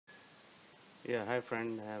Yeah, hi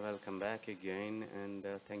friend, welcome back again, and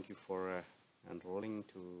thank you for enrolling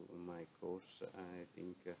to my course. I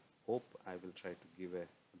think, hope I will try to give a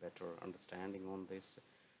better understanding on this.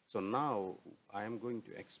 So now I am going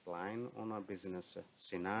to explain on a business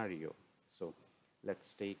scenario. So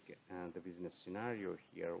let's take the business scenario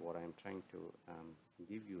here. What I'm trying to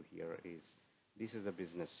give you here is this is a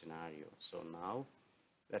business scenario. So now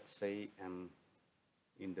let's say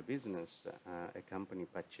in the business a company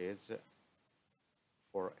purchase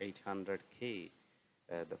for 800K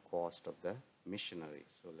the cost of the machinery.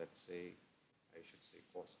 So let's say, I should say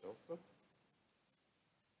cost of.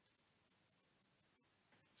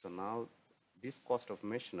 So now this cost of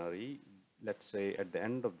machinery, let's say at the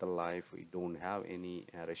end of the life, we don't have any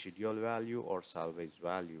residual value or salvage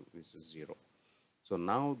value, which is zero. So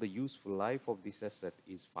now the useful life of this asset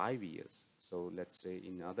is 5 years. So let's say,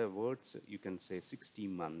 in other words, you can say 60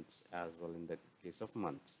 months as well in the case of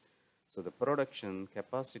months. So the production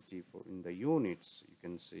capacity for in the units, you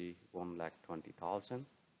can see 1,20,000,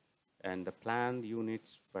 and the planned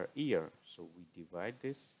units per year. So we divide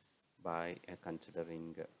this by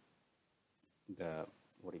considering the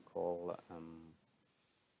what you call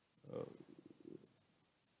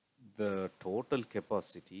the total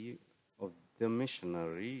capacity of the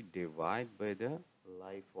machinery divided by the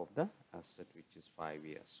life of the asset, which is 5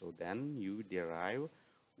 years. So then you derive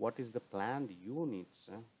what is the planned units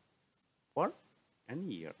for an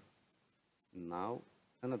year. Now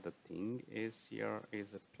another thing is here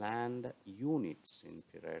is a planned units in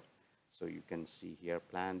period. So you can see here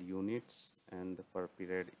planned units, and the per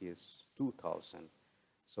period is 2000.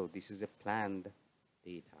 So this is a planned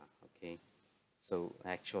data. Okay, so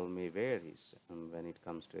actual may varies when it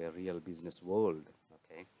comes to a real business world.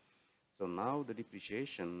 Okay, so now the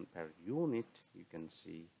depreciation per unit, you can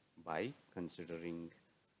see by considering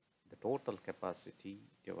the total capacity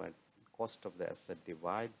divided cost of the asset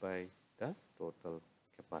divided by the total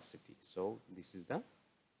capacity. So this is the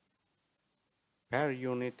per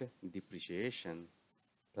unit depreciation,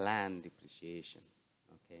 planned depreciation.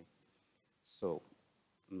 Okay, so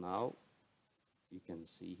now you can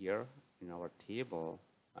see here in our table,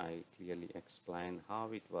 I clearly explain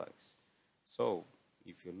how it works. So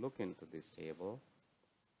if you look into this table,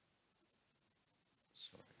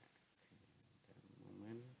 sorry, a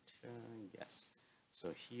moment, yes.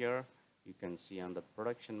 So here you can see under the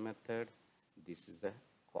production method, this is the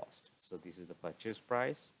cost. So this is the purchase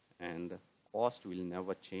price, and cost will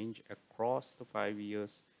never change across the 5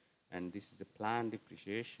 years. And this is the planned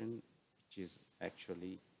depreciation, which is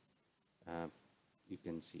actually you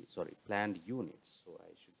can see, sorry, planned units. So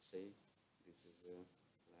I should say this is a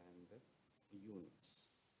planned units.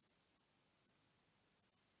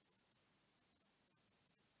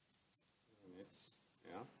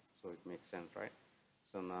 Yeah, so it makes sense, right?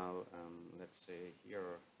 So now let's say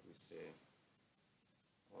here we say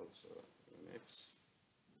also units,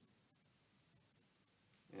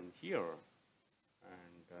 and here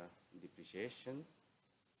and depreciation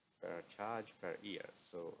per charge per year.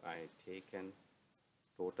 So I taken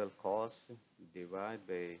total cost divided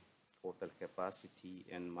by total capacity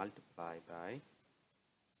and multiply by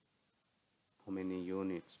how many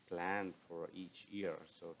units planned for each year.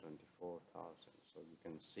 So 24,000. So you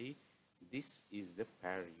can see this is the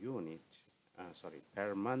per unit,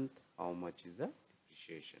 per month, how much is the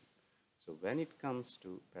depreciation. So when it comes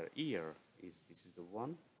to per year, this is the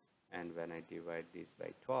one, and when I divide this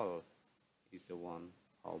by 12 is the one,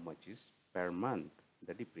 how much is per month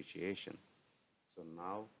the depreciation. So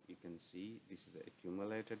now you can see this is the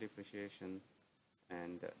accumulated depreciation,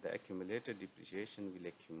 and the accumulated depreciation will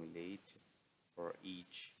accumulate for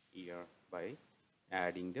each year by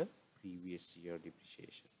adding the previous year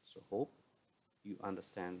depreciation. So hope you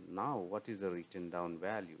understand now what is the written down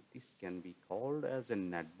value. This can be called as a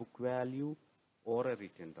net book value or a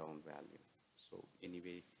written down value. So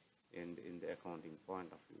anyway, in the accounting point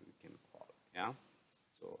of view, you can call it. Yeah.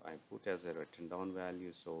 So I put as a written down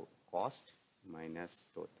value. So cost minus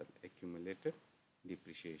total accumulated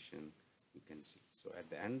depreciation, you can see. So at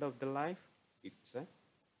the end of the life, its a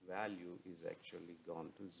value is actually gone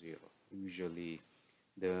to zero. Usually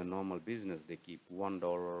the normal business, they keep $1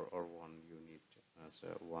 or 1 unit as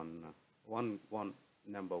a one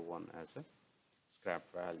number one as a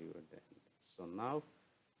scrap value at the end. So now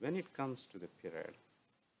when it comes to the period,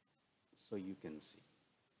 so you can see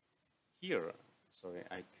here, sorry,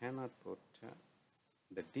 I cannot put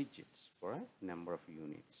the digits for a number of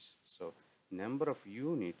units. So number of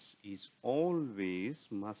units is always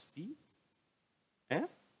must be a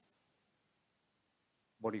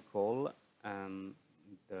what you call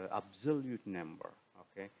the absolute number.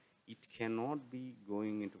 Okay, it cannot be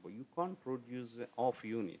going into, you can't produce off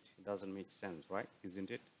unit. It doesn't make sense, right?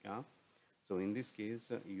 Isn't it? Yeah. So in this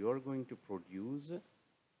case, you're going to produce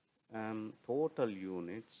total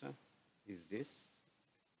units is this,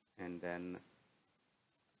 and then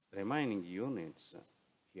remaining units,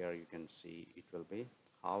 here you can see it will be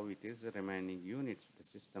how it is the remaining units. The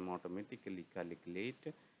system automatically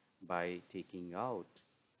calculate by taking out,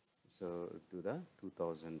 so to the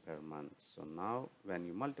 2000 per month. So now when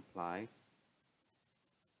you multiply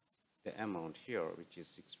the amount here, which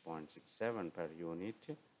is 6.67 per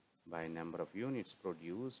unit, by number of units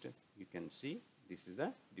produced, you can see this is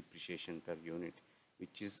the depreciation per unit,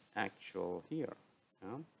 which is actual here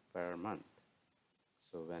per month.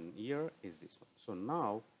 So when year is this one. So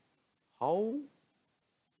now how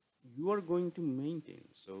you are going to maintain,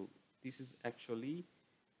 so this is actually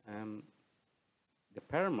the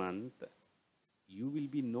per month. You will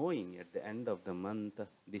be knowing at the end of the month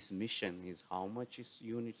this mission is how much is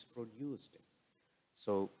units produced.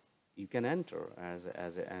 So you can enter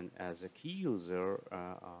as a key user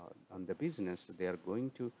on the business. They are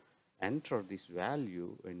going to enter this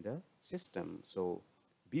value in the system. So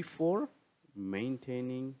before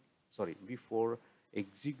before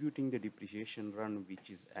executing the depreciation run, which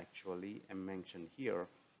is actually mentioned here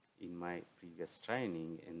in my previous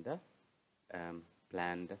training in the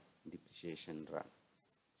planned depreciation run.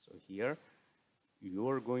 So here you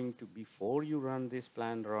are going to, before you run this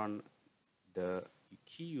planned run, the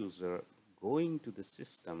key user going to the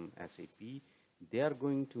system SAP, they are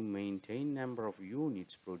going to maintain number of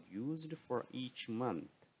units produced for each month.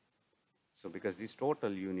 So because this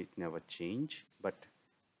total unit never change, but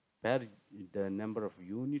the number of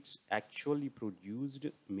units actually produced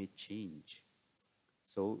may change.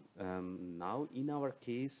 So now in our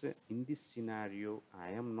case, in this scenario,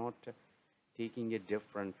 I am not taking a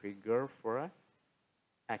different figure for a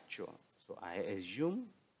actual. So I assume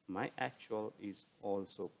my actual is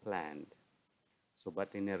also planned. So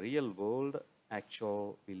but in a real world,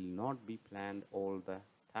 actual will not be planned all the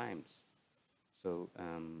times. So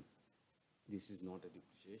this is not a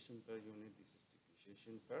depreciation per unit, this is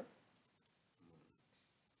depreciation per month.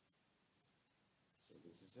 So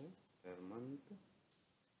this is a per month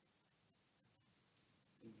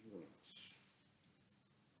units.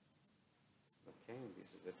 Okay, this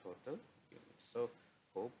is the total units. So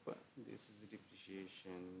hope this is the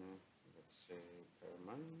depreciation, let's say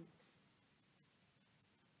per month.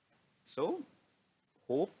 So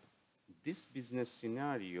hope this business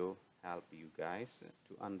scenario help you guys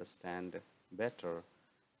to understand better.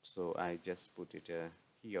 So I just put it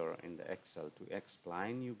here in the Excel to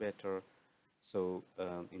explain you better. So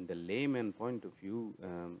in the layman point of view,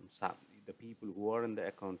 the people who are in the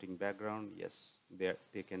accounting background, yes,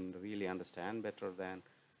 they can really understand better than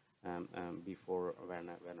before when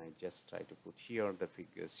I just try to put here the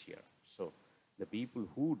figures here. So the people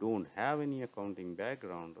who don't have any accounting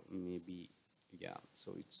background, maybe, yeah,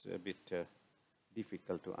 so it's a bit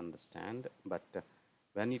difficult to understand. But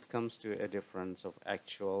when it comes to a difference of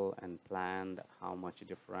actual and planned, how much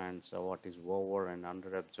difference, what is over and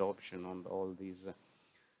under absorption on all these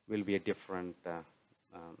will be a different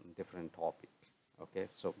different topic. Okay,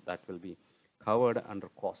 so that will be covered under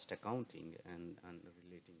cost accounting and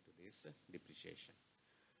relating to this depreciation.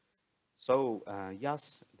 So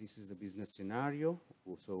yes, this is the business scenario.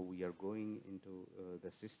 So we are going into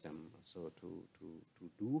the system. So to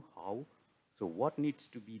do how, so what needs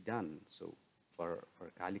to be done? So for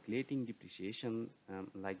calculating depreciation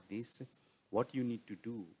like this, what you need to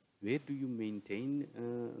do, where do you maintain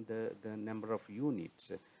the number of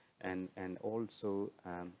units, and also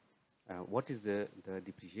what is the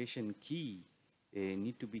depreciation key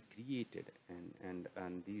need to be created, and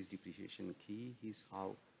this depreciation key is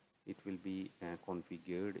how it will be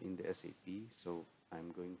configured in the SAP. So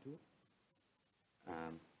I'm going to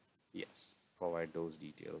yes, provide those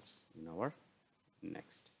details in our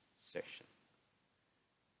next session.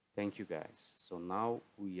 Thank you guys. So now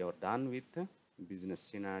we are done with the business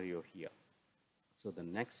scenario here. So the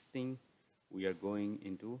next thing, we are going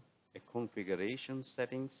into a configuration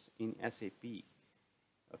settings in SAP.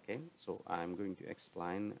 Okay, so I'm going to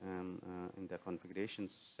explain in the configuration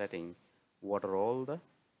setting what are all the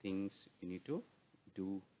things you need to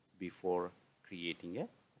do before creating a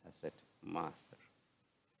asset master.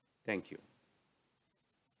 Thank you.